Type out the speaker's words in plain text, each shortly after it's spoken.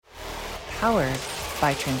Powered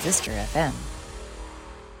by Transistor FM.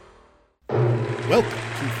 Welcome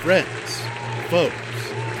to Friends, Foes,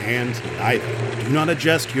 and Neither. Do not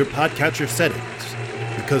adjust your podcatcher settings,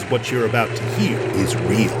 because what you're about to hear is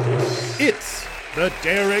real. It's the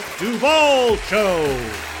Derek Duvall Show!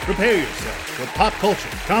 Prepare yourself for pop culture,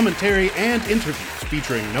 commentary, and interviews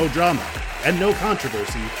featuring no drama and no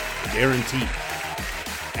controversy guaranteed.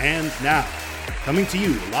 And now, coming to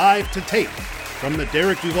you live to tape from the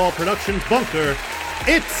Derek Duvall Productions bunker,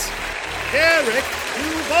 it's Derek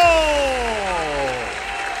Duvall!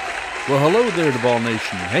 Well, hello there, Duvall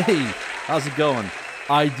Nation. Hey, how's it going?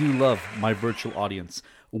 I do love my virtual audience.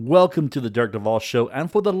 Welcome to the Derek Duvall Show,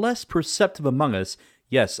 and for the less perceptive among us,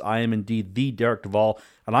 yes, I am indeed the Derek Duvall,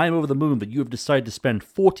 and I am over the moon that you have decided to spend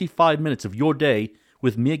 45 minutes of your day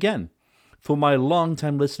with me again. For my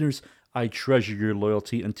longtime listeners, I treasure your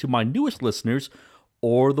loyalty, and to my newest listeners,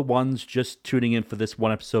 or the ones just tuning in for this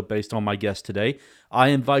one episode based on my guest today, I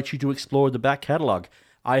invite you to explore the back catalog.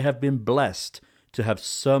 I have been blessed to have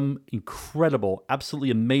some incredible, absolutely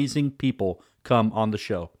amazing people come on the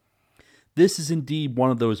show. This is indeed one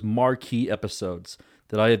of those marquee episodes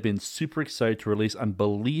that I have been super excited to release, and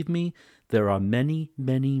believe me, there are many,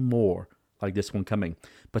 many more like this one coming.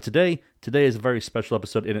 But today is a very special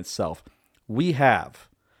episode in itself. We have,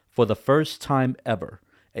 for the first time ever,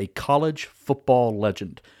 a college football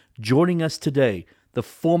legend. Joining us today, the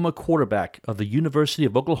former quarterback of the University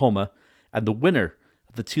of Oklahoma and the winner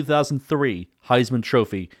of the 2003 Heisman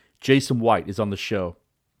Trophy, Jason White, is on the show.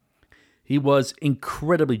 He was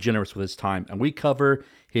incredibly generous with his time, and we cover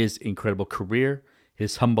his incredible career,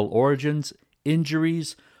 his humble origins,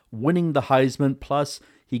 injuries, winning the Heisman, plus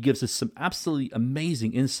he gives us some absolutely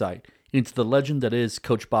amazing insight into the legend that is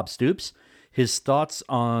Coach Bob Stoops, his thoughts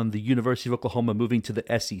on the University of Oklahoma moving to the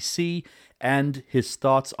SEC, and his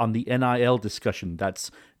thoughts on the NIL discussion.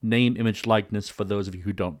 That's name, image, likeness for those of you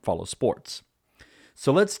who don't follow sports.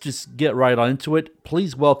 So let's just get right on into it.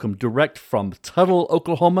 Please welcome, direct from Tuttle,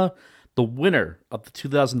 Oklahoma, the winner of the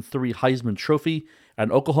 2003 Heisman Trophy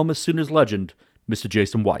and Oklahoma Sooners legend, Mr.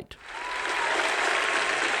 Jason White.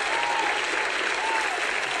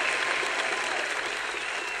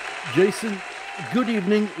 Jason, good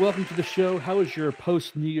evening. Welcome to the show. How has your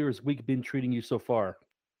post-New Year's week been treating you so far?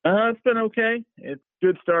 It's been okay. It's a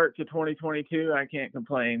good start to 2022. I can't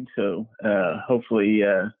complain. So hopefully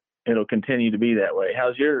it'll continue to be that way.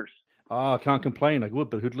 How's yours? I can't complain. I would,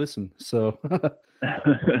 but who'd listen? So,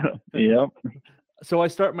 Yep. So I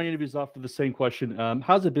start my interviews off with the same question.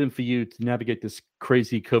 How's it been for you to navigate this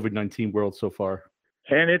crazy COVID-19 world so far?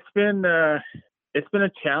 And it's been a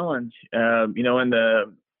challenge.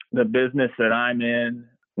 In the business that I'm in,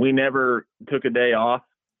 we never took a day off,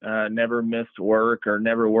 never missed work or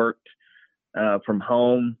never worked from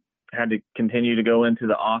home. Had to continue to go into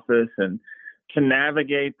the office, and to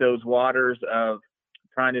navigate those waters of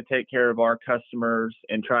trying to take care of our customers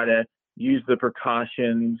and try to use the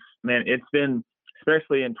precautions. Man, it's been,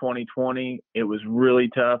 especially in 2020, it was really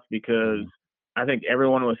tough because I think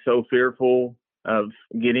everyone was so fearful of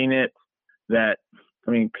getting it that,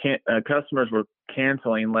 customers were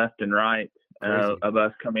canceling left and right of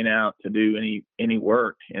us coming out to do any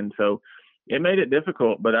work. And so it made it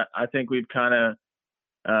difficult, but I think we've kind of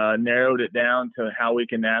narrowed it down to how we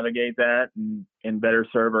can navigate that and better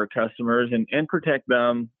serve our customers and protect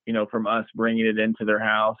them, from us bringing it into their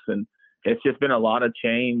house. And it's just been a lot of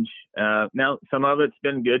change. Now, some of it's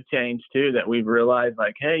been good change too, that we've realized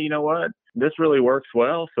like, hey, you know what, this really works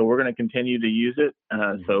well, so we're going to continue to use it.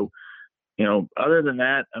 So, other than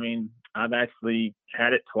that, I've actually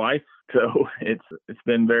had it twice, so it's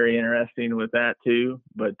been very interesting with that too.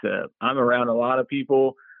 But I'm around a lot of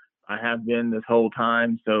people. I have been this whole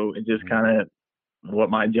time, so it's just kind of what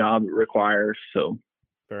my job requires. So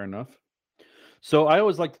fair enough. So I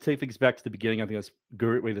always like to take things back to the beginning. I think that's a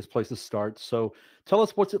great way this place to start. So tell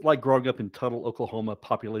us, what's it like growing up in Tuttle, Oklahoma,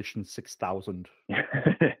 population 6,000?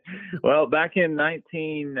 Well, back in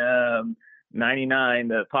 1999,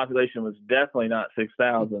 the population was definitely not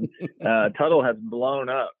 6,000. Tuttle has blown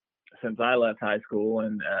up since I left high school,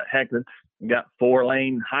 and heck, it's got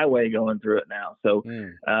 4-lane highway going through it now. So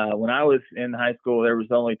when I was in high school, there was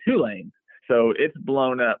only 2 lanes. So it's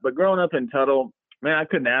blown up. But growing up in Tuttle, man, I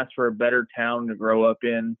couldn't ask for a better town to grow up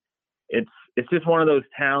in. It's just one of those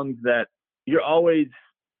towns that you're always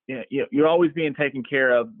being taken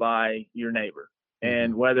care of by your neighbor.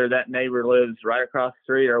 And whether that neighbor lives right across the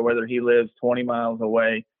street or whether he lives 20 miles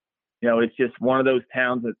away, it's just one of those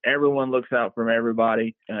towns that everyone looks out for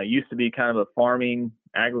everybody. Used to be kind of a farming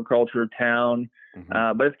agriculture town,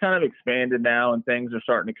 but it's kind of expanded now and things are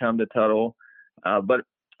starting to come to Tuttle. But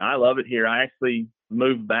I love it here. I actually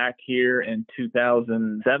moved back here in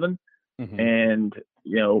 2007. Mm-hmm. And,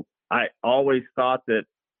 I always thought that,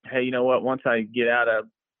 hey, you know what, once I get out of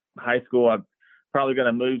high school, I'm probably going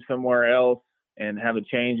to move somewhere else and have a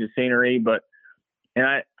change of scenery.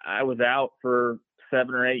 And I was out for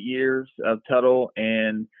 7 or 8 years of Tuttle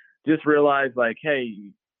and just realized like, hey,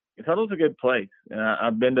 Tuttle's a good place. And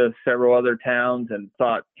I've been to several other towns and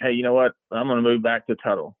thought, hey, you know what, I'm going to move back to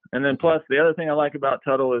Tuttle. And then plus the other thing I like about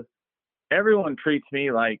Tuttle is everyone treats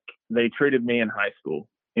me like they treated me in high school.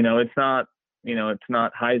 It's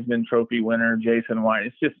not Heisman Trophy winner Jason White.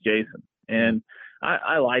 It's just Jason. And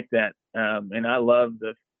I like that. And I love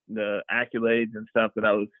the accolades and stuff that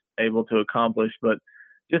I was able to accomplish. But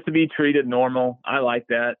just to be treated normal, I like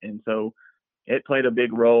that. And so it played a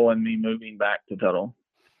big role in me moving back to Tuttle.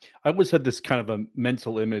 I always had this kind of a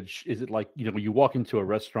mental image. Is it like, when you walk into a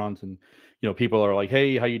restaurant and, people are like,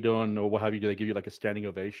 hey, how you doing? Or what have you? Do they give you like a standing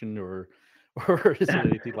ovation or is it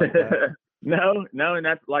anything like that? No. And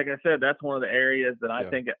that's, like I said, that's one of the areas that I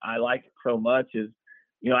think I like so much is,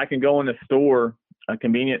 I can go in a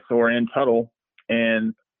convenience store in Tuttle,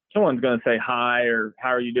 and someone's going to say hi or how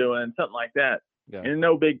are you doing? Something like that. Yeah. And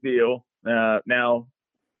no big deal. Now,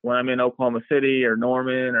 when I'm in Oklahoma City or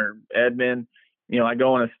Norman or Edmond, I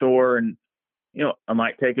go in a store and, I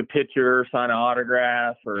might take a picture, sign an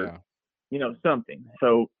autograph or, something.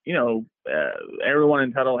 So, everyone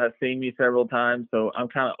in Tuttle has seen me several times, so I'm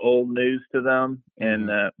kind of old news to them, and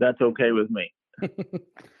that's okay with me.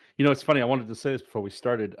 It's funny. I wanted to say this before we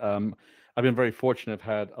started. I've been very fortunate. I've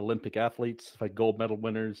had Olympic athletes, I've had gold medal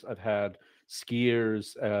winners, I've had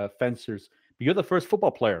skiers, fencers. But you're the first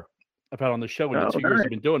football player I've had on the show in the 2 years you've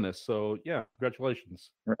been doing this. So, yeah,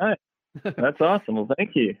 congratulations. Right. That's awesome. Well,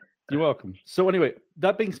 thank you. You're welcome. So anyway,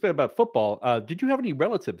 that being said about football, did you have any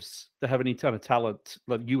relatives that have any kind of talent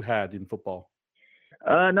that you had in football?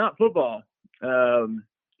 Not football.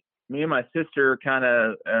 Me and my sister kind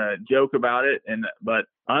of joke about it, but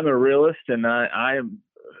I'm a realist, and I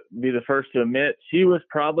be the first to admit she was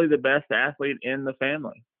probably the best athlete in the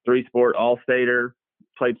family. 3-sport all-stater,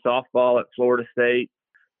 played softball at Florida State,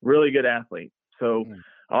 really good athlete. So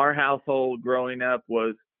our household growing up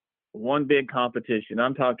was one big competition.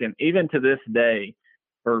 I'm talking even to this day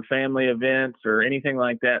for family events or anything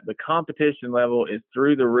like that, the competition level is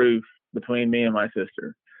through the roof between me and my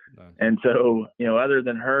sister. Nice. And so, other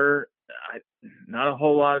than her, not a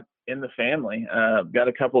whole lot in the family. Got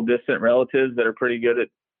a couple distant relatives that are pretty good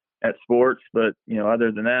at sports, but,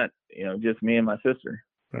 other than that, just me and my sister.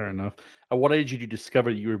 Fair enough. At what age did you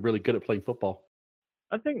discover that you were really good at playing football?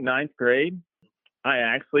 I think 9th grade. I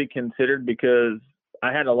actually considered, because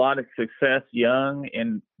I had a lot of success young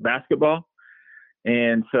in basketball.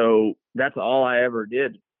 And so that's all I ever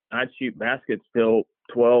did. I'd shoot baskets till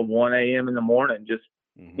 1 a.m. in the morning, just,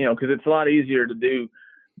 because it's a lot easier to do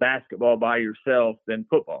basketball by yourself than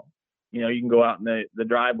football. You can go out in the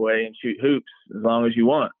driveway and shoot hoops as long as you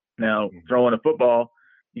want. Now, throwing a football,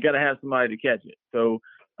 you got to have somebody to catch it. So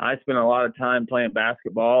I spent a lot of time playing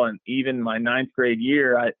basketball, and even my 9th grade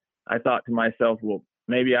year, I thought to myself, well,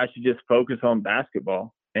 maybe I should just focus on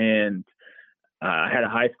basketball. And I had a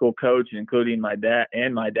high school coach, including my dad,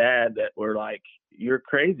 that were like, "You're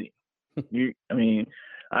crazy."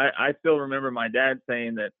 I still remember my dad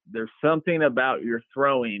saying that there's something about your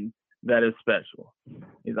throwing that is special.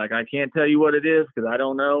 He's like, I can't tell you what it is because I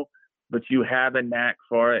don't know, but you have a knack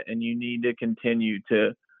for it, and you need to continue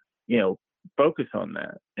to, focus on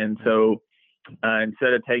that. And so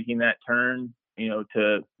instead of taking that turn,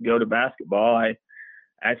 to go to basketball, I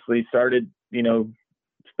actually started,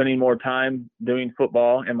 spending more time doing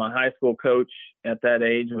football. And my high school coach at that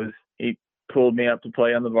age he pulled me up to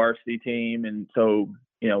play on the varsity team. And so,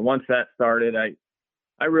 once that started,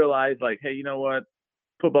 I realized like, hey, you know what?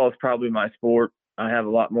 Football is probably my sport. I have a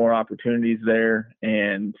lot more opportunities there.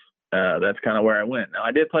 And that's kind of where I went. Now,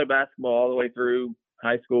 I did play basketball all the way through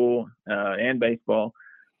high school and baseball,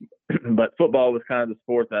 but football was kind of the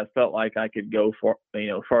sport that I felt like I could go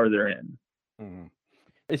farther in. Mm-hmm.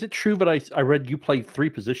 Is it true that I read you played 3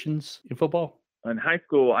 positions in football? In high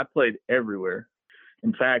school, I played everywhere.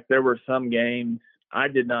 In fact, there were some games I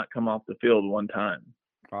did not come off the field one time.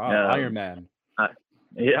 Iron Man. I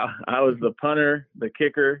was the punter, the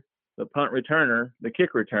kicker, the punt returner, the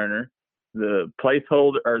kick returner, the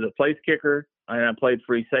placeholder or the place kicker, and I played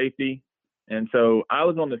free safety. And so I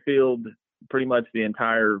was on the field pretty much the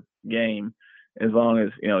entire game as long as,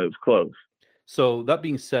 it was close. So that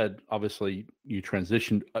being said, obviously you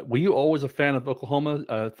transitioned. Were you always a fan of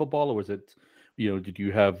Oklahoma football, or was it, did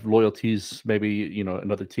you have loyalties maybe, in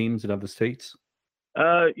other teams in other states?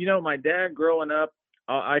 My dad growing up,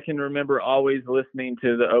 I can remember always listening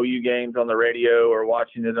to the OU games on the radio or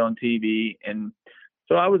watching it on TV. And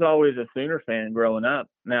so I was always a Sooner fan growing up.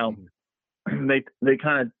 Now, they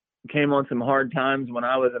kind of came on some hard times when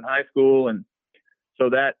I was in high school. And so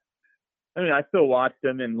I still watched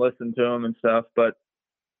them and listened to them and stuff, but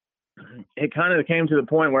it kind of came to the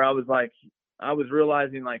point where I was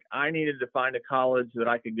realizing like I needed to find a college that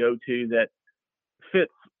I could go to that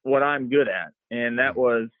fits what I'm good at. And that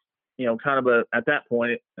was, kind of at that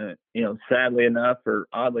point, sadly enough or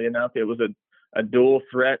oddly enough, it was a dual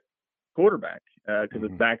threat quarterback. Because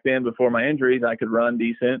back then, before my injuries, I could run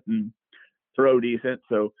decent and throw decent.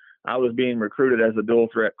 So I was being recruited as a dual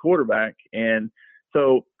threat quarterback. And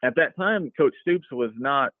so at that time, Coach Stoops was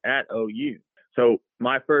not at OU. So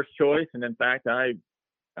my first choice, and in fact, I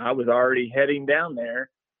was already heading down there,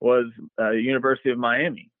 was University of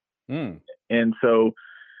Miami. And so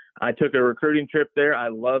I took a recruiting trip there. I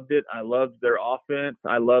loved it. I loved their offense.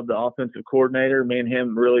 I loved the offensive coordinator. Me and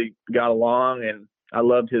him really got along, and I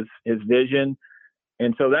loved his vision.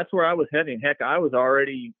 And so that's where I was heading. Heck, I was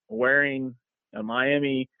already wearing a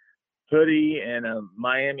Miami hoodie and a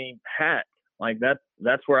Miami hat. Like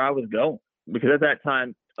that's where I was going, because at that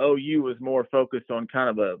time OU was more focused on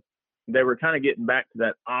they were kind of getting back to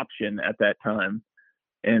that option at that time.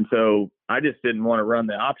 And so I just didn't want to run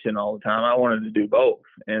the option all the time. I wanted to do both.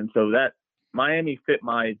 And so that Miami fit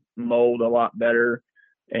my mold a lot better.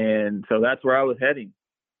 And so that's where I was heading.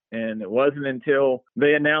 And it wasn't until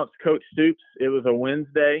they announced Coach Stoops, it was a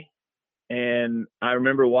Wednesday. And I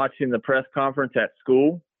remember watching the press conference at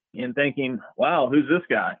school and thinking, wow, who's this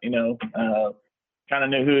guy? Kind of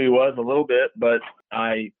knew who he was a little bit, but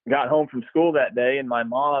I got home from school that day, and my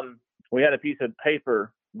mom, we had a piece of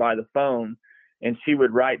paper by the phone, and she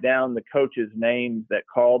would write down the coaches' names that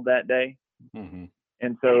called that day. Mm-hmm.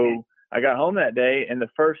 And so I got home that day, and the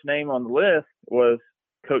first name on the list was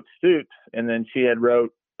Coach Stoops, and then she had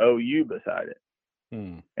wrote OU beside it.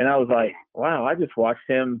 And I was like, wow, I just watched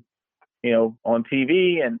him, on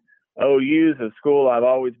TV, and OU's a school I've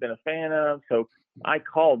always been a fan of. So I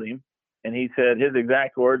called him, and he said his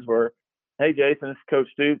exact words were, "Hey, Jason, this is Coach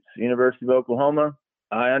Stoops, University of Oklahoma.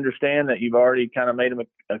 I understand that you've already kind of made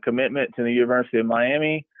a commitment to the University of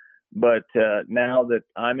Miami, but now that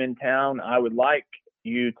I'm in town, I would like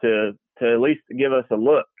you to at least give us a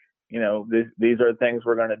look. These are the things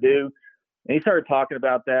we're going to do." And he started talking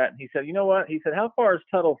about that. And he said, "You know what?" He said, "How far is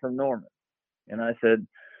Tuttle from Norman?" And I said,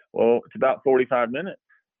 "Well, it's about 45 minutes.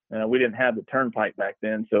 We didn't have the turnpike back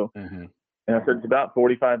then." So, and I said, "It's about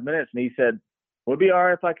 45 minutes. And he said, "Would it be all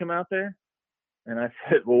right if I come out there?" And I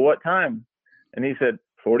said, "Well, what time?" And he said,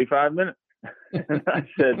 45 minutes. And I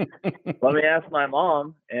said, "Let me ask my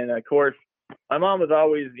mom." And of course, my mom was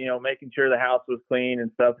always, making sure the house was clean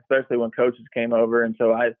and stuff, especially when coaches came over. And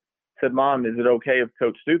so I said, "Mom, is it okay if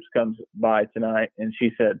Coach Stoops comes by tonight?" And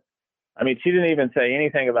she said, she didn't even say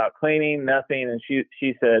anything about cleaning, nothing. And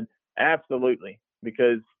she said, "Absolutely,"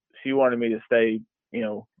 because she wanted me to stay,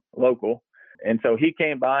 local. And so he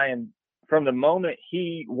came by, and from the moment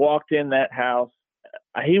he walked in that house,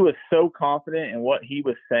 he was so confident in what he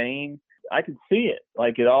was saying. I could see it,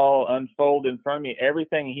 like it all unfold in front of me.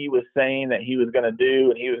 Everything he was saying that he was going to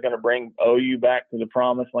do, and he was going to bring OU back to the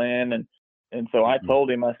promised land. And so I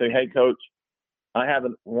told him, I said, "Hey, Coach, I have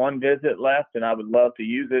one visit left, and I would love to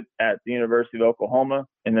use it at the University of Oklahoma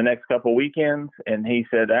in the next couple weekends." And he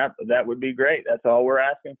said, that would be great. That's all we're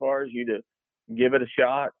asking for, is you to give it a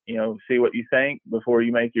shot, see what you think before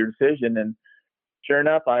you make your decision. And sure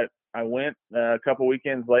enough, I went a couple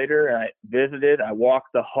weekends later, and I visited. I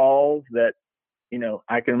walked the halls that,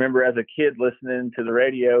 I can remember as a kid listening to the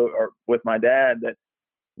radio or with my dad, that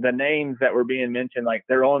the names that were being mentioned, like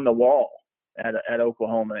they're on the wall at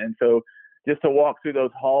Oklahoma. And so just to walk through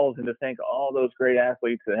those halls and to think all those great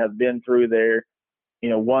athletes that have been through there,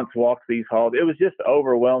 once walked these halls, it was just an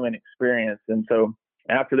overwhelming experience. And so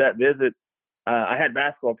after that visit, I had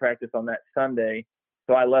basketball practice on that Sunday,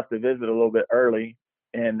 so I left the visit a little bit early.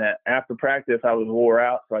 And after practice, I was wore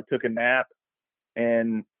out, so I took a nap.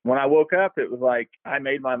 And when I woke up, it was like I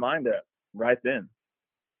made my mind up right then.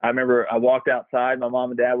 I remember I walked outside. My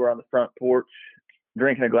mom and dad were on the front porch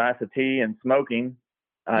drinking a glass of tea and smoking.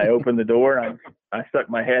 I opened the door, and I stuck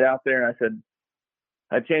my head out there, and I said,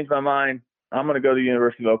 "I changed my mind. I'm going to go to the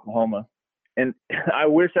University of Oklahoma." And I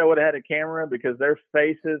wish I would have had a camera, because their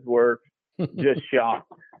faces were just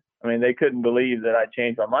shocked. They couldn't believe that I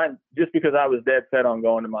changed my mind just because I was dead set on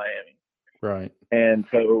going to Miami. Right. And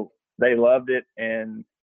so they loved it, and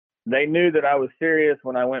they knew that I was serious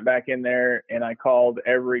when I went back in there, and I called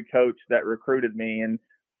every coach that recruited me and,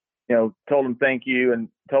 told them thank you and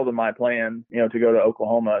told them my plan, to go to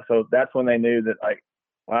Oklahoma. So that's when they knew that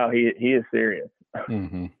Wow, he is serious.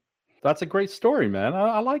 Mm-hmm. That's a great story, man.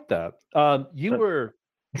 I like that. You were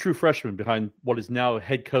true freshman behind what is now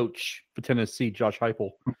head coach for Tennessee, Josh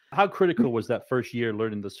Heupel. How critical was that first year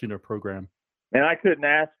learning the Sooner program? And I couldn't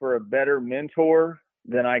ask for a better mentor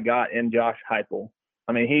than I got in Josh Heupel.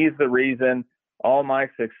 I mean, he's the reason all my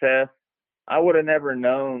success. I would have never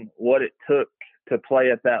known what it took to play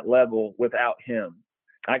at that level without him.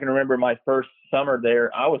 I can remember my first summer there,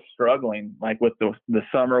 I was struggling like with the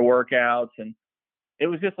summer workouts, and it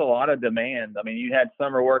was just a lot of demand. I mean, you had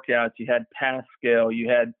summer workouts, you had pass scale, you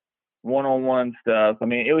had one-on-one stuff. I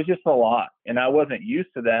mean, it was just a lot. And I wasn't used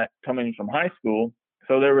to that coming from high school.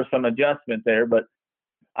 So there was some adjustment there, but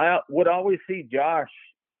I would always see Josh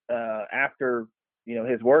after,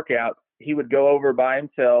 his workout, he would go over by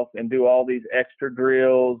himself and do all these extra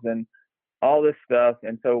drills and all this stuff.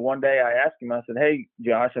 And so one day I asked him, I said, "Hey,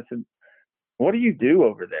 Josh," I said, "what do you do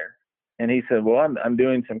over there?" And he said, "Well, I'm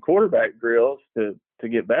doing some quarterback drills to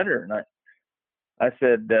get better." And I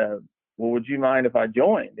said, "Well, would you mind if I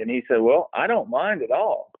joined?" And he said, "Well, I don't mind at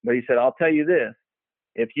all." But he said, "I'll tell you this,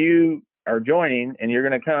 if you are joining and you're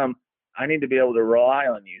going to come, I need to be able to rely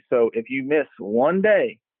on you. So if you miss one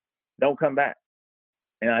day, don't come back."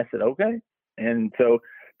 And I said, "Okay." And so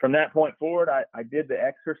from that point forward, I did the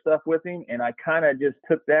extra stuff with him, and I kind of just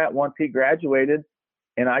took that once he graduated,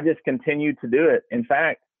 and I just continued to do it. In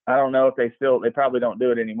fact, I don't know if they probably don't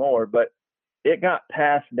do it anymore, but it got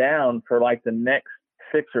passed down for like the next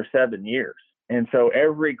 6 or 7 years. And so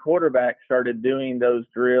every quarterback started doing those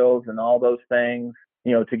drills and all those things,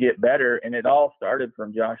 to get better. And it all started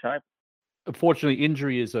from Josh Heupel. Unfortunately,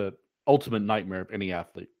 injury is a ultimate nightmare of any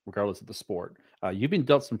athlete, regardless of the sport. You've been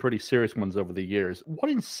dealt some pretty serious ones over the years. What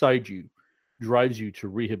inside you drives you to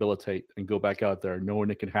rehabilitate and go back out there, knowing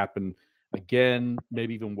it can happen again,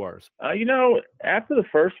 maybe even worse? After the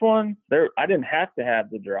first one, I didn't have to have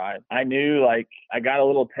the drive. I knew, like, I got a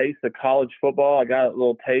little taste of college football. I got a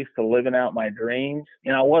little taste of living out my dreams,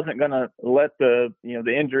 and I wasn't going to let the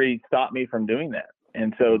injury stop me from doing that.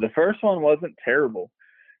 And so the first one wasn't terrible.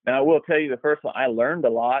 Now, I will tell you, the first one, I learned a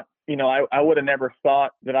lot. I would have never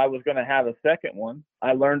thought that I was going to have a second one.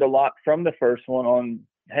 I learned a lot from the first one on,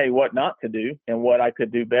 hey, what not to do and what I could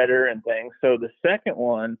do better and things. So the second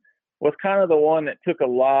one was kind of the one that took a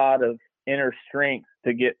lot of inner strength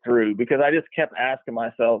to get through, because I just kept asking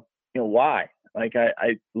myself, why? Like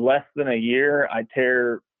I less than a year, I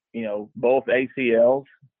tear, both ACLs,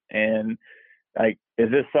 and like, is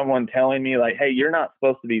this someone telling me like, hey, you're not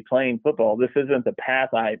supposed to be playing football? This isn't the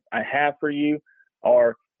path I have for you.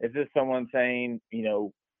 Or is this someone saying,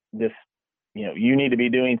 you need to be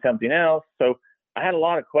doing something else? So I had a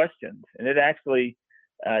lot of questions, and it actually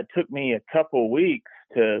took me a couple weeks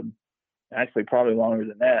actually probably longer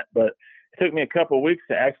than that, but it took me a couple of weeks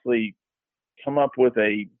to actually come up with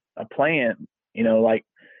a plan, like,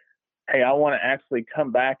 hey, I want to actually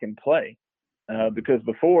come back and play, because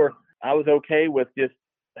before I was okay with just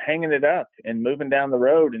hanging it up and moving down the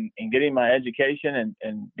road and getting my education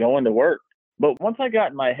and going to work. But once I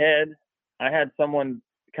got in my head, I had someone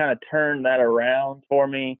kind of turn that around for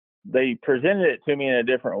me. They presented it to me in a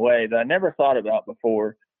different way that I never thought about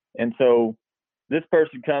before. And so this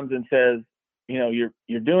person comes and says,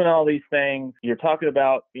 you're doing all these things. You're talking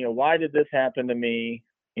about, why did this happen to me?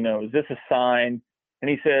 Is this a sign? And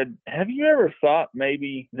he said, have you ever thought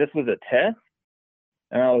maybe this was a test?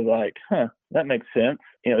 And I was like, that makes sense.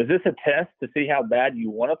 Is this a test to see how bad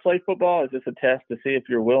you want to play football? Is this a test to see if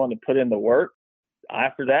you're willing to put in the work?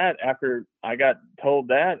 After I got told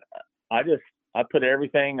that, I put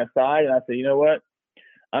everything aside, and I said, you know what?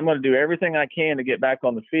 I'm going to do everything I can to get back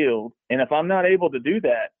on the field. And if I'm not able to do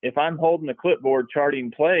that, if I'm holding the clipboard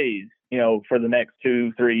charting plays, for the next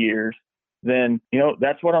 2-3 years, then,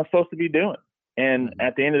 that's what I'm supposed to be doing. And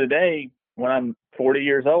at the end of the day, when I'm 40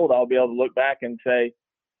 years old, I'll be able to look back and say,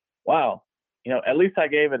 wow, at least I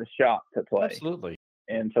gave it a shot to play. Absolutely.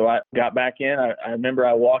 And so I got back in. I remember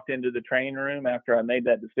I walked into the training room after I made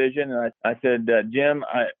that decision, and I said, Jim,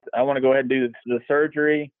 I want to go ahead and do the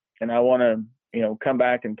surgery, and I want to, come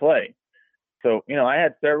back and play. So, I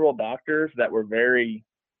had several doctors that were very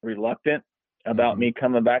reluctant about me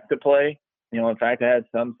coming back to play. In fact, I had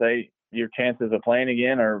some say your chances of playing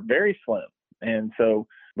again are very slim. And so,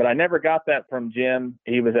 but I never got that from Jim.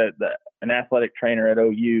 He was an athletic trainer at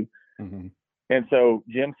OU. Mm-hmm. And so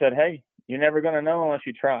Jim said, hey, you're never going to know unless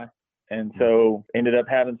you try. And so ended up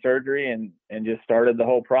having surgery and just started the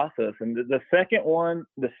whole process. And the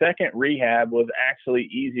second rehab was actually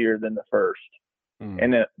easier than the first.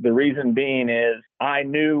 And the reason being is I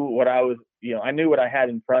knew what I knew what I had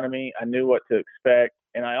in front of me. I knew what to expect.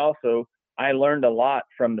 And I learned a lot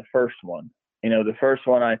from the first one. The first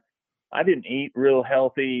one, I didn't eat real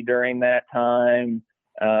healthy during that time.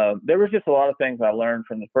 There was just a lot of things I learned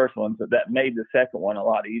from the first one that made the second one a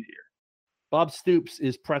lot easier. Bob Stoops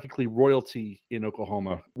is practically royalty in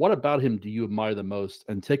Oklahoma. What about him do you admire the most?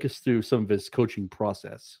 And take us through some of his coaching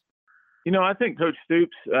process. I think Coach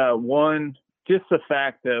Stoops, one, just the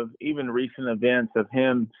fact of even recent events of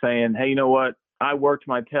him saying, hey, you know what? I worked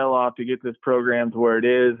my tail off to get this program to where it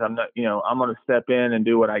is. I'm going to step in and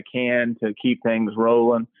do what I can to keep things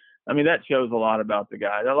rolling. I mean, that shows a lot about the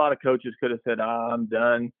guy. A lot of coaches could have said, I'm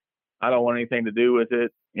done. I don't want anything to do with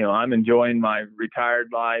it. I'm enjoying my retired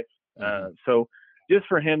life. So just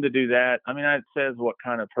for him to do that, I mean, that says what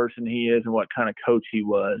kind of person he is and what kind of coach he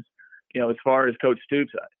was. As far as Coach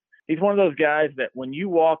Stoops, he's one of those guys that when you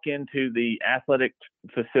walk into the athletic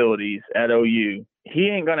facilities at OU, he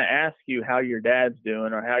ain't going to ask you how your dad's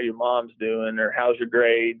doing or how your mom's doing or how's your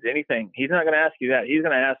grades, anything. He's not going to ask you that. He's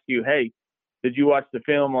going to ask you, hey, did you watch the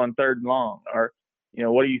film on 3rd and Long? Or,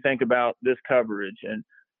 what do you think about this coverage? And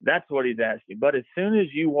that's what he's asking. But as soon as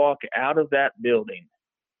you walk out of that building,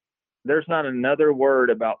 there's not another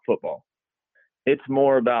word about football. It's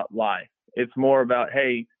more about life. It's more about,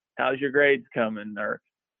 hey, how's your grades coming? Or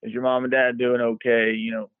is your mom and dad doing okay?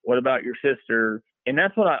 What about your sister? And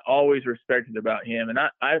that's what I always respected about him. And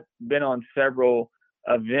I've been on several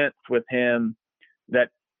events with him that,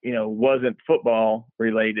 wasn't football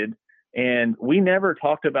related. And we never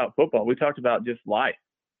talked about football. We talked about just life.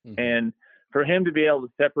 Mm-hmm. And for him to be able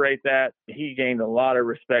to separate that, he gained a lot of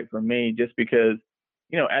respect from me just because,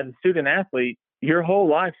 as a student athlete, your whole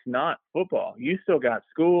life's not football. You still got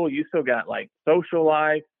school. You still got like social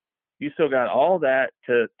life. You still got all that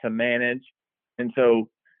to manage. And so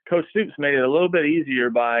Coach Stoops made it a little bit easier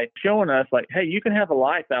by showing us like, hey, you can have a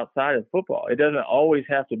life outside of football. It doesn't always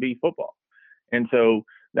have to be football. And so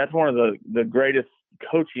that's one of the greatest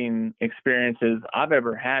coaching experiences I've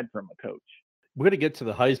ever had from a coach. We're going to get to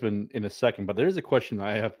the Heisman in a second, but there's a question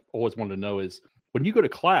I have always wanted to know is, when you go to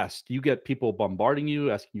class, do you get people bombarding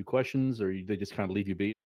you, asking you questions, or they just kind of leave you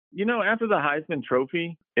be? After the Heisman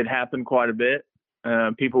Trophy, it happened quite a bit.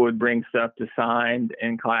 People would bring stuff to sign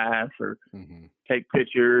in class or take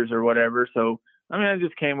pictures or whatever. So, I mean, it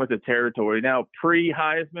just came with the territory. Now,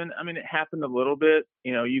 pre-Heisman, I mean, it happened a little bit.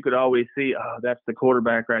 You could always see, oh, that's the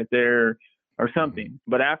quarterback right there or something.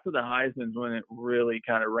 But after the Heisman's when it really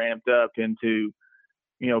kind of ramped up into,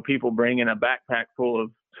 people bringing a backpack full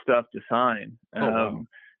of stuff to sign. Wow.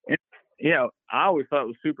 And, I always thought it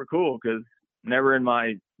was super cool because never in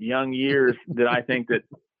my young years did I think that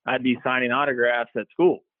I'd be signing autographs at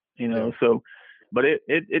school, so, but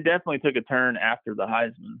it definitely took a turn after the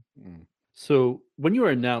Heisman. So when you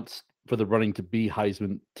were announced for the running to be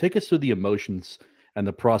Heisman, take us through the emotions and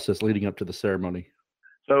the process leading up to the ceremony.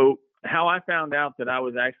 So how I found out that I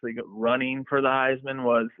was actually running for the Heisman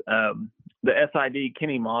was the SID,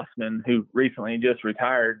 Kenny Mossman, who recently just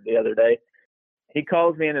retired the other day. He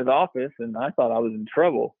calls me in his office, and I thought I was in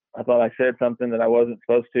trouble. I thought I said something that I wasn't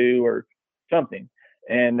supposed to or something.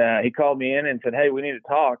 And he called me in and said, hey, we need to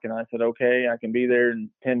talk. And I said, okay, I can be there in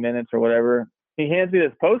 10 minutes or whatever. He hands me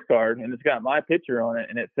this postcard, and it's got my picture on it,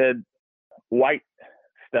 and it said white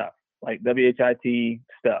stuff, like WHIT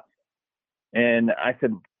stuff. And I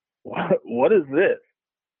said, what is this?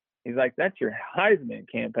 He's like, that's your Heisman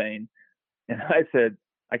campaign. And I said,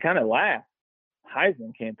 I kind of laughed.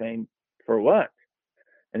 Heisman campaign for what?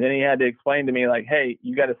 And then he had to explain to me, like, hey,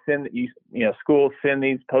 you got to send, schools send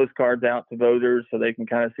these postcards out to voters so they can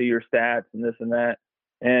kind of see your stats and this and that.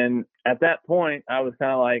 And at that point, I was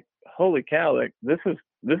kind of like, holy cow, like, this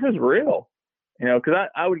is real, because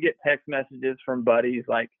I would get text messages from buddies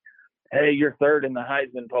like, hey, you're third in the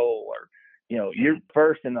Heisman poll, or, you're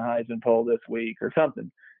first in the Heisman poll this week or something.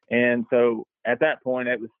 And so at that point,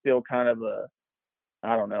 it was still kind of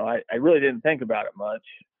I don't know. I really didn't think about it much.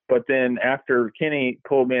 But then after Kenny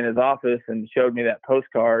pulled me in his office and showed me that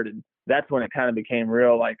postcard, and that's when it kind of became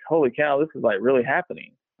real, like, holy cow, this is like really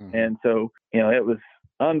happening. Mm-hmm. And so, it was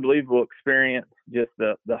unbelievable experience, just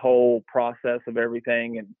the whole process of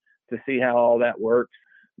everything and to see how all that works.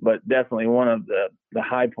 But definitely one of the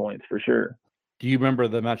high points for sure. Do you remember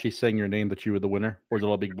them actually saying your name that you were the winner, or is it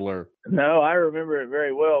all a big blur? No, I remember it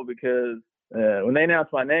very well because when they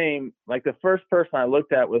announced my name, like the first person I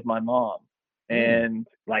looked at was my mom. And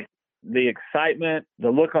like the excitement, the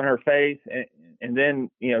look on her face, and then,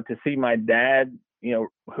 to see my dad,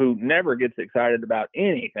 who never gets excited about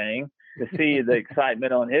anything, to see the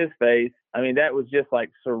excitement on his face. I mean, that was just like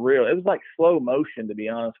surreal. It was like slow motion, to be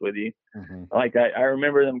honest with you. Mm-hmm. Like I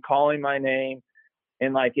remember them calling my name,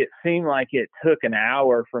 and like it seemed like it took an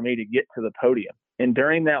hour for me to get to the podium. And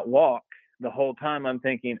during that walk, the whole time I'm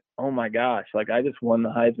thinking, oh my gosh, like I just won the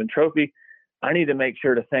Heisman Trophy. I need to make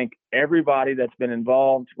sure to thank everybody that's been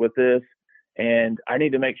involved with this. And I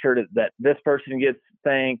need to make sure that this person gets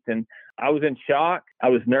thanked. And I was in shock. I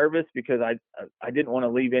was nervous because I didn't want to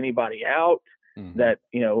leave anybody out that,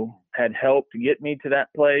 had helped get me to that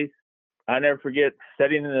place. I never forget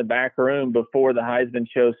sitting in the back room before the Heisman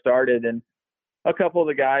show started, and a couple of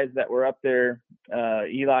the guys that were up there,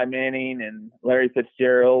 Eli Manning and Larry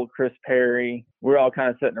Fitzgerald, Chris Perry, we're all kind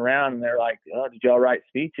of sitting around, and they're like, oh, did y'all write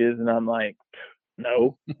speeches? And I'm like,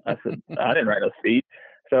 no. I said, I didn't write a speech.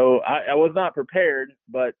 So I was not prepared,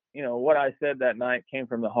 but, what I said that night came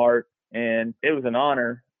from the heart, and it was an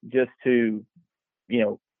honor just to,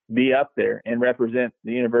 be up there and represent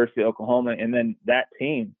the University of Oklahoma. And then that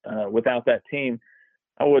team, without that team,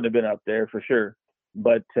 I wouldn't have been up there for sure.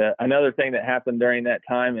 But another thing that happened during that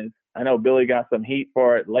time is I know Billy got some heat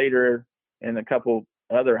for it later in a couple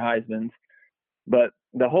other Heismans, but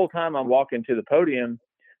the whole time I'm walking to the podium,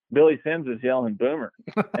 Billy Sims is yelling Boomer.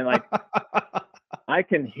 And like, I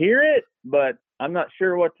can hear it, but I'm not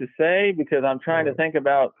sure what to say because I'm trying to think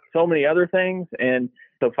about so many other things. And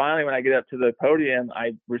so finally, when I get up to the podium,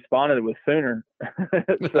 I responded with Sooner.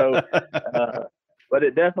 So, but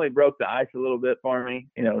it definitely broke the ice a little bit for me.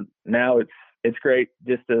 Now it's great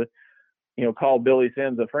just to, call Billy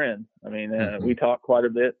Sims a friend. I mean, we talk quite a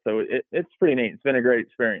bit, so it's pretty neat. It's been a great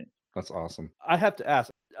experience. That's awesome. I have to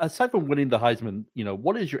ask, aside from winning the Heisman,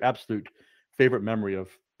 what is your absolute favorite memory of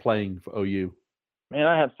playing for OU? Man,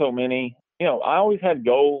 I have so many. I always had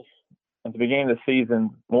goals at the beginning of the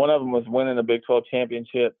season. One of them was winning a Big 12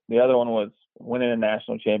 championship. The other one was winning a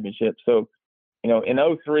national championship. So, in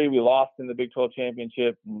 2003, we lost in the Big 12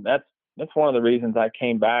 championship. And that's one of the reasons I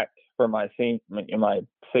came back for my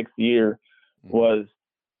sixth year was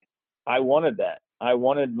I wanted that. I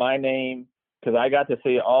wanted my name because I got to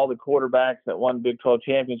see all the quarterbacks that won Big 12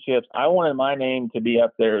 championships. I wanted my name to be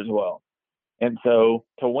up there as well. And so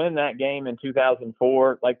to win that game in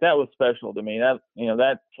 2004, like that was special to me.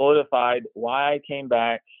 That solidified why I came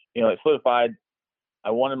back. It solidified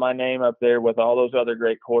I wanted my name up there with all those other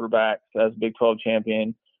great quarterbacks as Big 12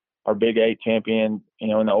 champion or Big 8 champion, in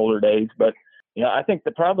the older days. But, I think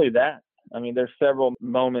there's several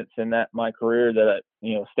moments in my career that,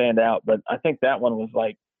 stand out. But I think that one was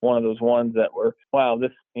like one of those ones that were, wow,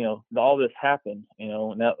 this, all this happened,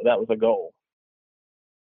 and that was a goal.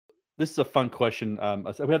 This is a fun question.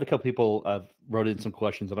 We had a couple people wrote in some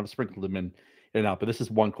questions, and I've sprinkled them in and out. But this is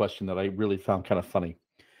one question that I really found kind of funny.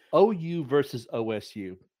 OU versus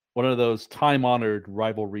OSU, one of those time-honored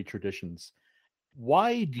rivalry traditions.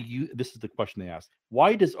 This is the question they asked.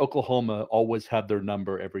 Why does Oklahoma always have their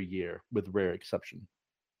number every year, with rare exception?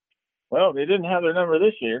 Well, they didn't have their number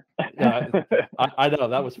this year. Yeah, I know.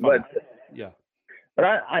 That was fun. But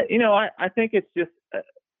I think it's just,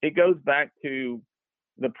 it goes back to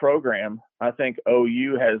the program. I think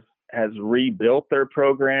OU has rebuilt their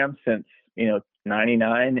program since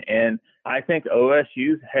 99, and I think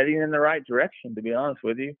OSU's heading in the right direction, to be honest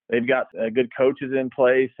with you. They've got good coaches in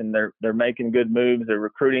place, and they're making good moves. Their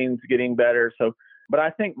recruiting's getting better. So, but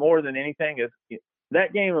I think more than anything is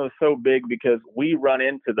that game was so big because we run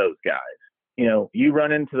into those guys. You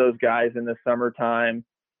run into those guys in the summertime,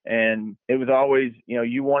 and it was always,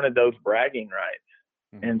 you wanted those bragging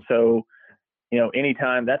rights. Mm-hmm. And so,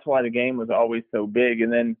 anytime, that's why the game was always so big.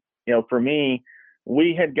 And then, for me,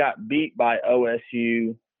 we had got beat by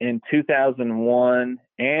OSU in 2001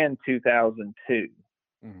 and 2002.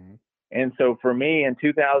 Mm-hmm. And so for me in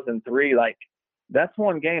 2003, like that's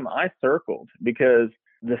one game I circled because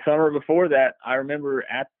the summer before that, I remember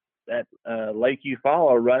at Lake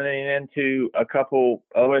Eufaula running into a couple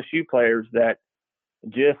OSU players that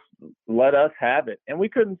just let us have it. And we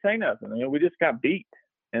couldn't say nothing. We just got beat.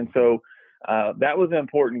 And so that was an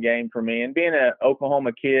important game for me. And being an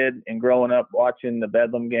Oklahoma kid and growing up watching the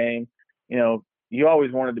Bedlam game, you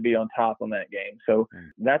always wanted to be on top on that game. So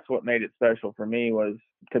that's what made it special for me, was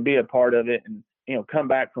to be a part of it and, come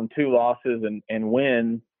back from 2 losses and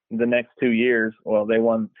win the next 2 years. Well, they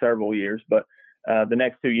won several years, but the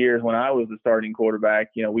next 2 years when I was the starting quarterback,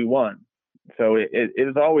 we won. So it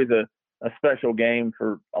was always a special game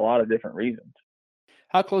for a lot of different reasons.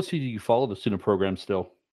 How closely do you follow the student program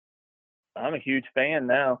still? I'm a huge fan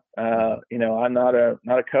now. I'm not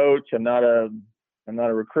a coach. I'm not a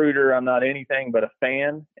recruiter. I'm not anything but a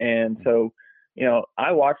fan. And so,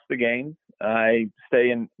 I watch the games. I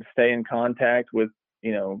stay in contact with,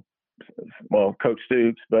 Coach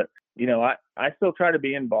Stoops, but, I still try to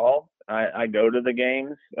be involved. I go to the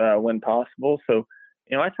games when possible. So,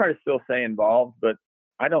 I try to still stay involved, but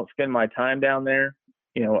I don't spend my time down there,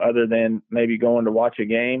 other than maybe going to watch a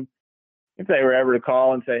game. if they were ever to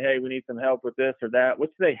call and say, hey, we need some help with this or that,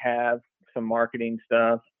 which they have, some marketing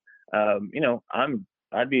stuff,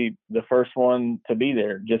 I'd be the first one to be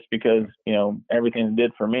there just because, everything it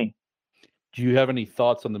did for me. Do you have any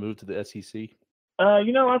thoughts on the move to the SEC? I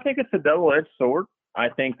think it's a double-edged sword. I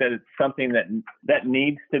think that it's something that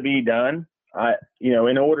needs to be done,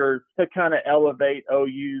 in order to kind of elevate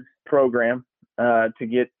OU's program, to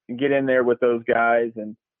get in there with those guys.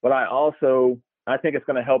 But I think it's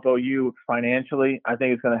going to help OU financially. I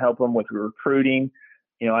think it's going to help them with recruiting.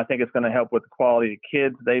 I think it's going to help with the quality of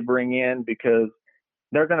kids they bring in because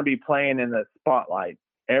they're going to be playing in the spotlight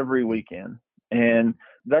every weekend. And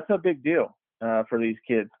that's a big deal for these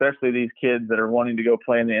kids, especially these kids that are wanting to go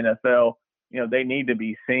play in the NFL. They need to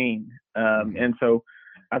be seen. And so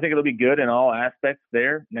I think it'll be good in all aspects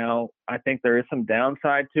there. Now, I think there is some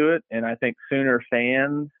downside to it, and I think Sooner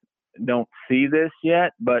fans don't see this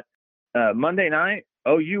yet. But Monday night,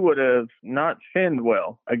 OU would have not finned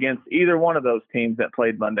well against either one of those teams that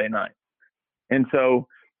played Monday night. And so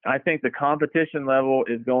I think the competition level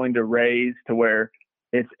is going to raise to where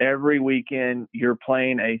it's every weekend you're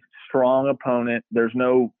playing a strong opponent. There's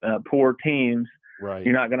no poor teams. Right.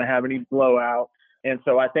 You're not going to have any blowouts. And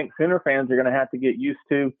so I think Sooner fans are going to have to get used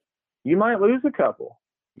to, you might lose a couple.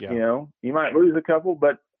 Yeah. You might lose a couple,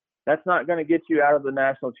 but that's not going to get you out of the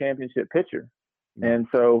national championship picture. No. And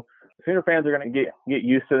so Sooner fans are going to get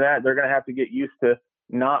used to that. They're going to have to get used to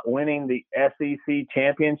not winning the SEC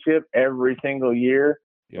championship every single year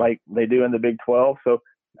like they do in the Big 12. So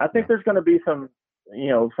I think there's going to be some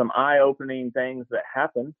eye-opening things that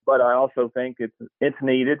happen, but I also think it's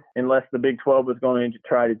needed unless the Big 12 is going to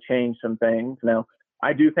try to change some things. Now,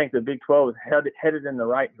 I do think the Big 12 is headed in the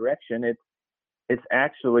right direction. It's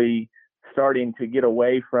actually starting to get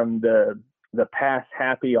away from the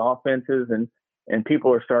pass-happy offenses, and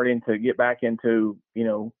people are starting to get back into,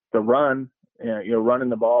 the run, running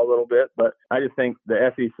the ball a little bit. But I just think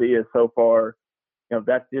the SEC is so far,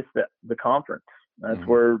 that's just the conference. That's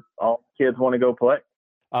where all kids want to go play.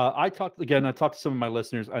 I talked to some of my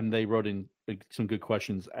listeners, and they wrote in some good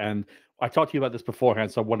questions. And I talked to you about this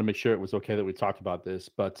beforehand, so I want to make sure it was okay that we talked about this.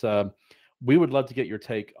 But we would love to get your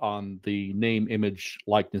take on the name, image,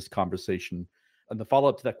 likeness conversation. And the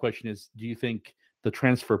follow-up to that question is, do you think the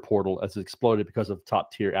transfer portal has exploded because of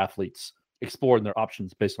top-tier athletes exploring their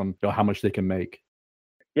options based on how much they can make?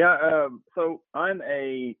 Yeah, so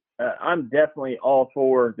I'm definitely all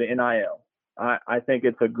for the NIL. I think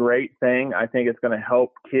it's a great thing. I think it's going to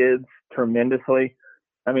help kids tremendously.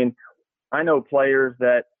 I mean, I know players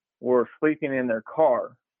that were sleeping in their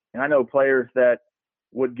car, and I know players that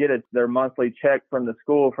would get their monthly check from the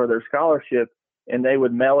school for their scholarship, and they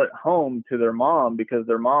would mail it home to their mom because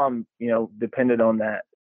their mom, depended on that.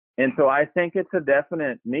 And so I think it's a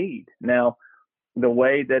definite need. Now, the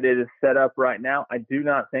way that it is set up right now, I do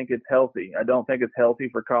not think it's healthy. I don't think it's healthy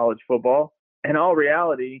for college football. In all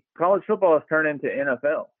reality, college football has turned into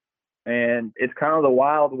NFL, and it's kind of the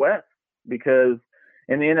Wild West because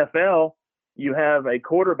in the NFL, you have a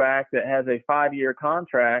quarterback that has a 5-year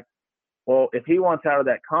contract. Well, if he wants out of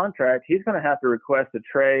that contract, he's going to have to request a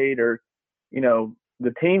trade, or,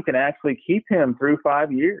 the team can actually keep him through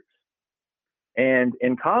 5 years. And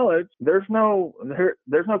in college, there's no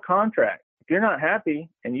contract. If you're not happy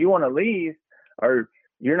and you want to leave, or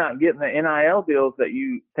you're not getting the NIL deals that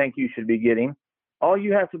you think you should be getting, all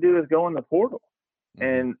you have to do is go in the portal.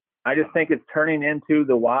 And I just think it's turning into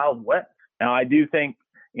the Wild West. Now, I do think,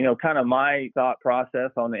 kind of my thought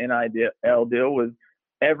process on the NIL deal was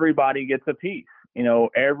everybody gets a piece.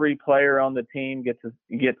 Every player on the team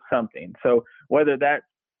gets something. So whether that's,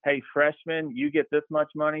 hey, freshmen, you get this much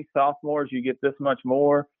money, sophomores, you get this much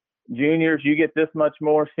more, juniors, you get this much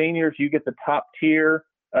more, seniors, you get the top tier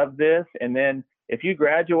of this, and then if you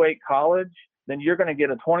graduate college, then you're going to get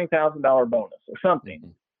a $20,000 bonus or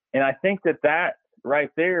something. And I think that right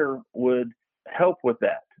there would help with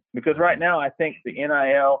that, because right now I think the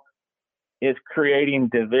NIL is creating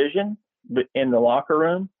division in the locker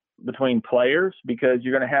room between players, because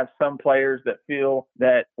you're going to have some players that feel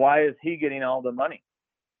that, why is he getting all the money?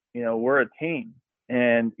 We're a team.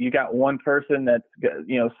 And you got one person that's,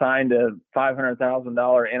 signed a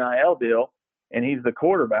 $500,000 NIL deal, and he's the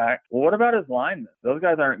quarterback. Well, what about his linemen? Those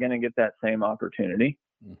guys aren't going to get that same opportunity.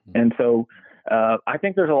 And so I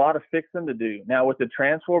think there's a lot of fixing to do. Now, with the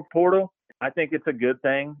transfer portal, I think it's a good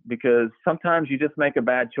thing, because sometimes you just make a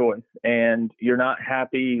bad choice and you're not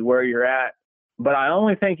happy where you're at. But I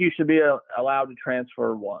only think you should be allowed to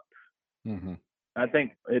transfer once. I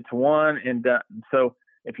think it's one and done. So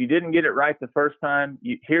if you didn't get it right the first time,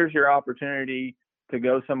 here's your opportunity to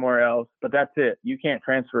go somewhere else, but that's it. You can't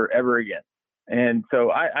transfer ever again. And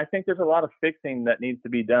so I think there's a lot of fixing that needs to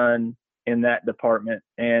be done in that department.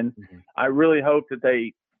 And I really hope that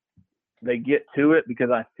they get to it,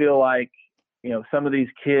 because I feel like, some of these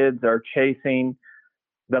kids are chasing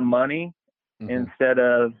the money instead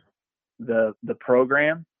of the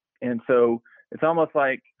program. And so it's almost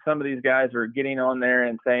like some of these guys are getting on there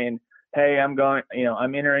and saying, hey, I'm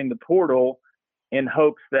entering the portal in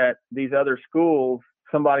hopes that these other schools,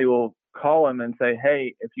 somebody will call them and say,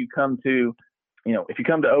 hey, if you come to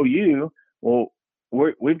OU, well,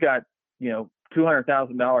 we've got,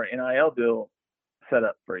 $200,000 NIL deal set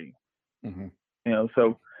up for you.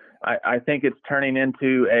 So I think it's turning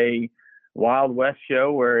into a Wild West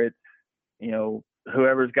show where it's,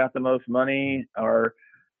 whoever's got the most money, or,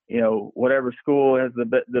 whatever school has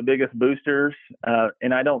the biggest boosters.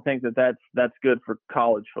 And I don't think that's good for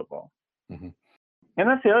college football. And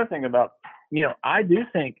that's the other thing about, I do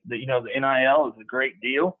think that, the NIL is a great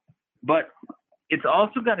deal, but it's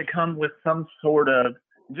also got to come with some sort of,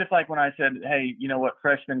 just like when I said, hey,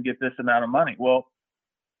 freshmen get this amount of money. Well,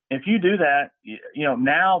 if you do that,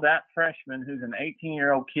 now that freshman who's an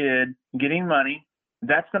 18-year-old kid getting money,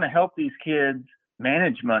 that's going to help these kids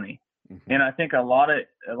manage money. And I think a lot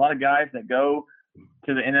of guys that go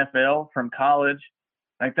to the NFL from college,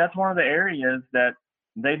 like that's one of the areas that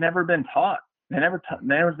they've never been taught. They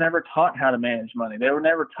was never taught how to manage money. They were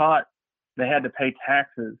never taught they had to pay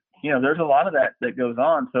taxes. There's a lot of that goes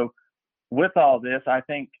on. So with all this, I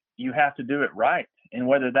think you have to do it right. And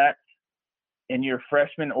whether that's in your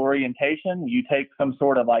freshman orientation, you take some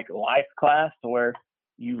sort of like life class to where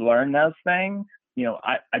you learn those things.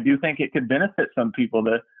 I do think it could benefit some people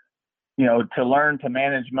to learn to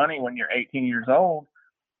manage money when you're 18 years old.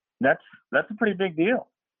 That's a pretty big deal.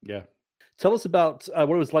 Yeah. Tell us about what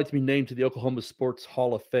it was like to be named to the Oklahoma Sports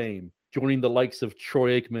Hall of Fame, joining the likes of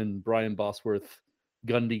Troy Aikman, Brian Bosworth,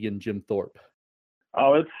 Gundy, and Jim Thorpe.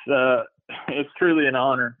 Oh, it's truly an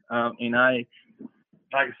honor. Like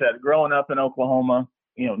I said, growing up in Oklahoma,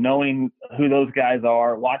 knowing who those guys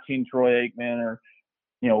are, watching Troy Aikman, or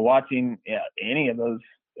watching any of those,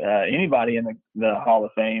 anybody in the Hall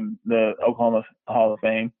of Fame, the Oklahoma Hall of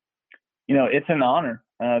Fame, it's an honor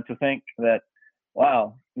to think that,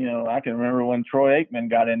 wow, I can remember when Troy Aikman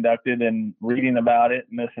got inducted and reading about it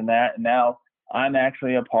and this and that, and now I'm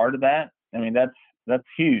actually a part of that. I mean, that's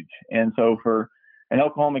huge. And so for an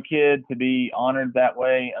Oklahoma kid to be honored that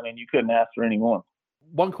way, I mean, you couldn't ask for any more.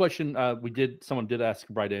 One question someone did ask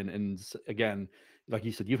right in, and again, like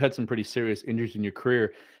you said, you've had some pretty serious injuries in your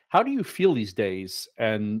career. How do you feel these days?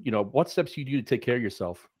 And, what steps do you do to take care of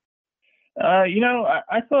yourself? I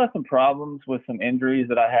still have some problems with some injuries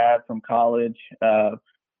that I had from college,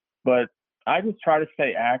 but I just try to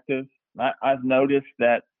stay active. I've noticed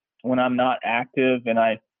that when I'm not active and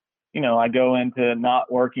I go into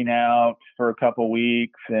not working out for a couple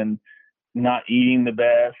weeks and not eating the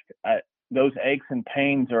best, those aches and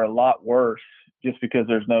pains are a lot worse just because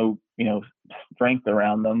there's no, strength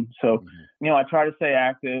around them. So, I try to stay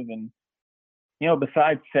active, and,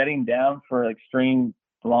 besides setting down for an extreme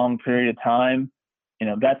long period of time,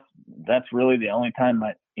 that's really the only time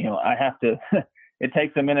I have to, it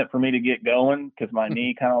takes a minute for me to get going because my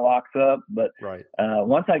knee kind of locks up. But right.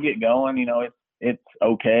 Once I get going, it's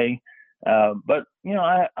okay. But,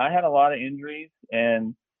 I had a lot of injuries,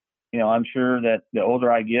 and, I'm sure that the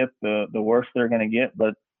older I get, the worse they're going to get.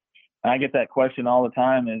 But I get that question all the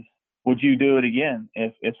time is, would you do it again?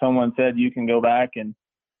 If someone said you can go back and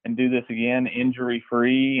do this again, injury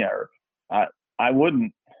free, or I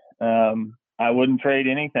wouldn't. I wouldn't trade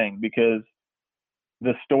anything, because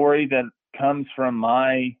the story that comes from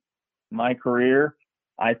my career,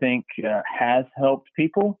 I think has helped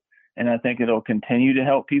people. And I think it'll continue to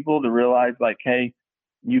help people to realize, like, hey,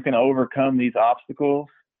 you can overcome these obstacles.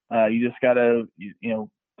 You just got to,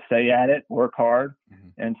 stay at it, work hard.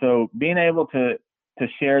 And so being able to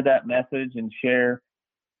share that message and share,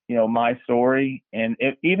 my story. And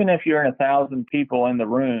even if you're in 1,000 people in the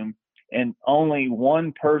room and only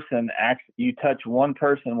one person, you touch one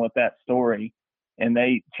person with that story and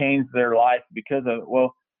they change their life because of,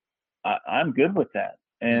 well, I'm good with that.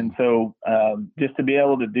 And so just to be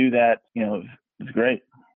able to do that, is great.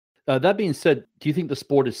 That being said, do you think the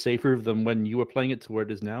sport is safer than when you were playing it to where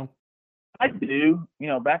it is now? I do.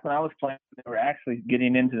 Back when I was playing, they were actually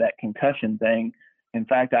getting into that concussion thing. In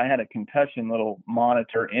fact, I had a concussion little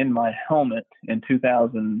monitor in my helmet in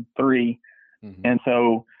 2003. And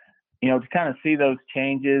so, to kind of see those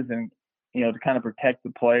changes and, to kind of protect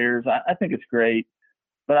the players, I think it's great.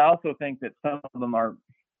 But I also think that some of them are,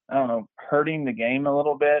 hurting the game a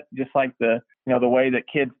little bit, just like the way that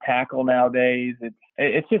kids tackle nowadays.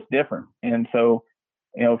 It's just different. And so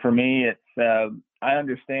for me, it's I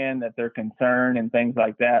understand that they're concerned and things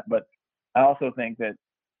like that, but I also think that,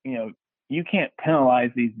 you can't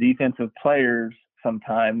penalize these defensive players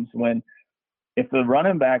sometimes when if the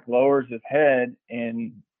running back lowers his head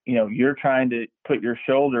and, you're trying to put your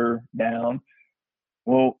shoulder down,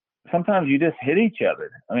 well, sometimes you just hit each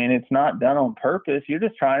other. I mean, it's not done on purpose. You're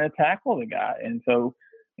just trying to tackle the guy. And so,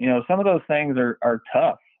 some of those things are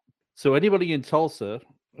tough. So anybody in Tulsa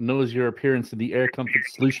knows your appearance in the Air Comfort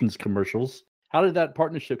Solutions commercials. How did that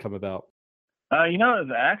partnership come about? It was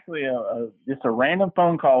actually just a random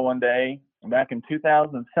phone call one day back in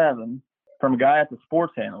 2007 from a guy at the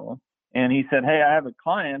Sports Animal. And he said, "Hey, I have a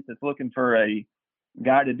client that's looking for a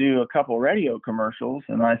guy to do a couple radio commercials."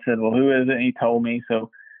 And I said, "Well, who is it?" And he told me. So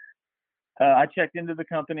I checked into the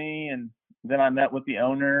company, and then I met with the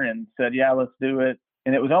owner and said, "Yeah, let's do it."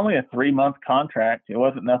 And it was only a 3-month contract. It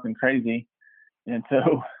wasn't nothing crazy. And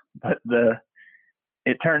so, but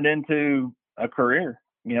it turned into a career.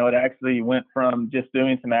 It actually went from just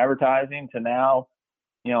doing some advertising to now,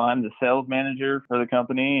 I'm the sales manager for the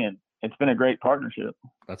company, and it's been a great partnership.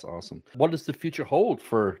 That's awesome. What does the future hold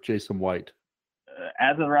for Jason White?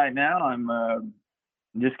 As of right now, I'm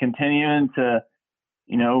just continuing to,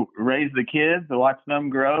 raise the kids, to watch them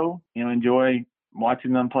grow, enjoy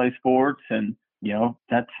watching them play sports, and,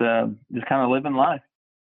 that's just kind of living life.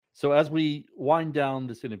 So as we wind down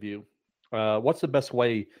this interview, what's the best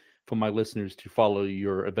way for my listeners to follow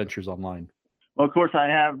your adventures online? Well, of course, I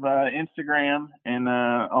have Instagram, and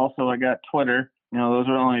also I got Twitter. Those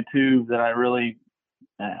are the only two that I really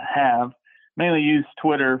have. Mainly use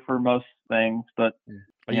Twitter for most things, but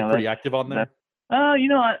are you pretty active on there?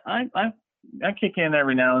 I kick in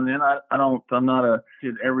every now and then. I'm not a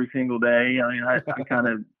kid every single day. I mean, I kind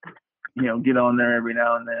of get on there every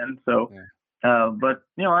now and then. So, but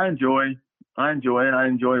I enjoy it. I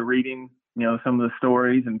enjoy reading some of the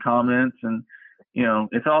stories and comments, and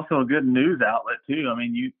it's also a good news outlet too. I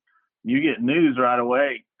mean, you get news right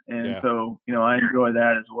away, and so I enjoy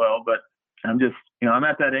that as well. But I'm just I'm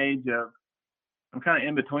at that age of I'm kind of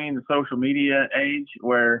in between the social media age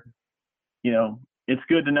where it's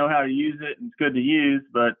good to know how to use it and it's good to use,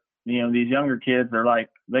 but these younger kids are like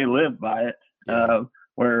they live by it.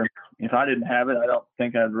 Where if I didn't have it, I don't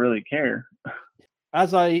think I'd really care.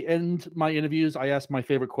 As I end my interviews, I ask my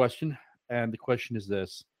favorite question, and the question is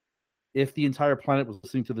this: if the entire planet was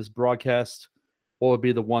listening to this broadcast, what would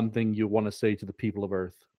be the one thing you want to say to the people of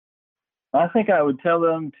Earth? I think I would tell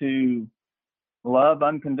them to love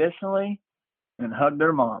unconditionally and hug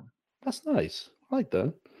their mom. That's nice. I like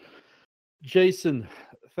that. Jason,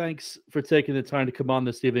 thanks for taking the time to come on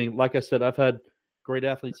this evening. Like I said, I've had great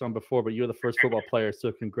athletes on before, but you're the first football player,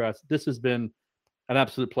 so congrats. This has been an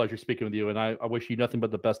absolute pleasure speaking with you, and I wish you nothing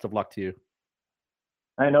but the best of luck to you.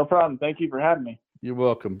 Hey, no problem. Thank you for having me. You're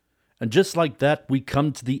welcome. And just like that, we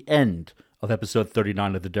come to the end of episode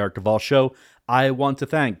 39 of the Derek Duvall Show. I want to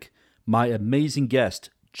thank my amazing guest,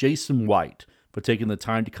 Jason White, for taking the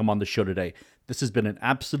time to come on the show today. This has been an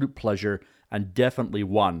absolute pleasure and definitely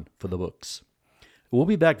one for the books. We'll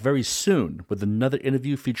be back very soon with another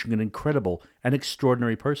interview featuring an incredible and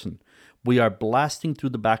extraordinary person. We are blasting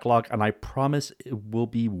through the backlog, and I promise it will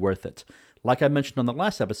be worth it. Like I mentioned on the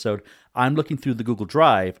last episode, I'm looking through the Google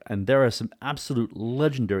Drive, and there are some absolute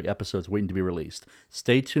legendary episodes waiting to be released.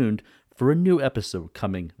 Stay tuned for a new episode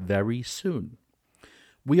coming very soon.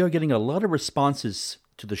 We are getting a lot of responses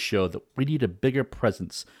to the show that we need a bigger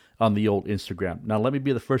presence on the old Instagram. Now, let me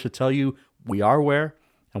be the first to tell you, we are aware,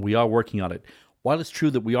 and we are working on it. While it's true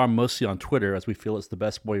that we are mostly on Twitter, as we feel it's the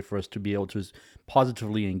best way for us to be able to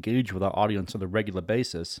positively engage with our audience on a regular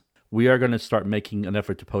basis, we are going to start making an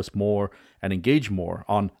effort to post more and engage more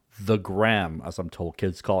on the gram, as I'm told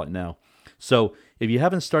kids call it now. So if you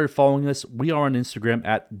haven't started following us, we are on Instagram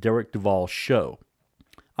at Derek Duvall Show.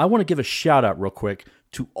 I want to give a shout out real quick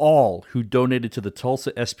to all who donated to the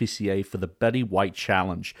Tulsa SPCA for the Betty White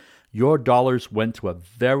Challenge. Your dollars went to a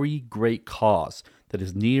very great cause that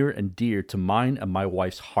is near and dear to mine and my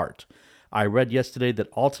wife's heart. I read yesterday that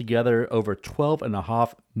altogether over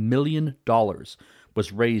 $12.5 million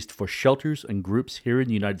was raised for shelters and groups here in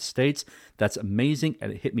the United States. That's amazing,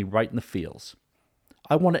 and it hit me right in the feels.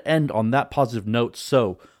 I want to end on that positive note,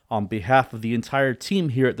 so on behalf of the entire team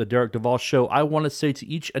here at the Derek Duvall Show, I want to say to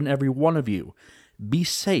each and every one of you, be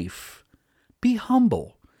safe, be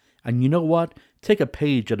humble, and you know what? Take a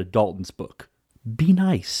page out of Dalton's book. Be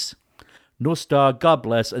nice. North Star, God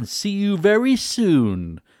bless, and see you very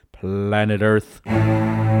soon, planet Earth.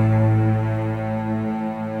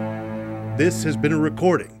 This has been a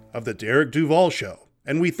recording of the Derek Duvall Show,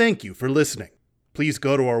 and we thank you for listening. Please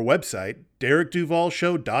go to our website,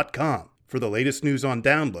 derekduvallshow.com, for the latest news on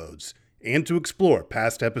downloads and to explore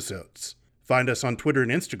past episodes. Find us on Twitter and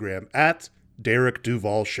Instagram at Derek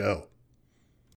Duvall Show.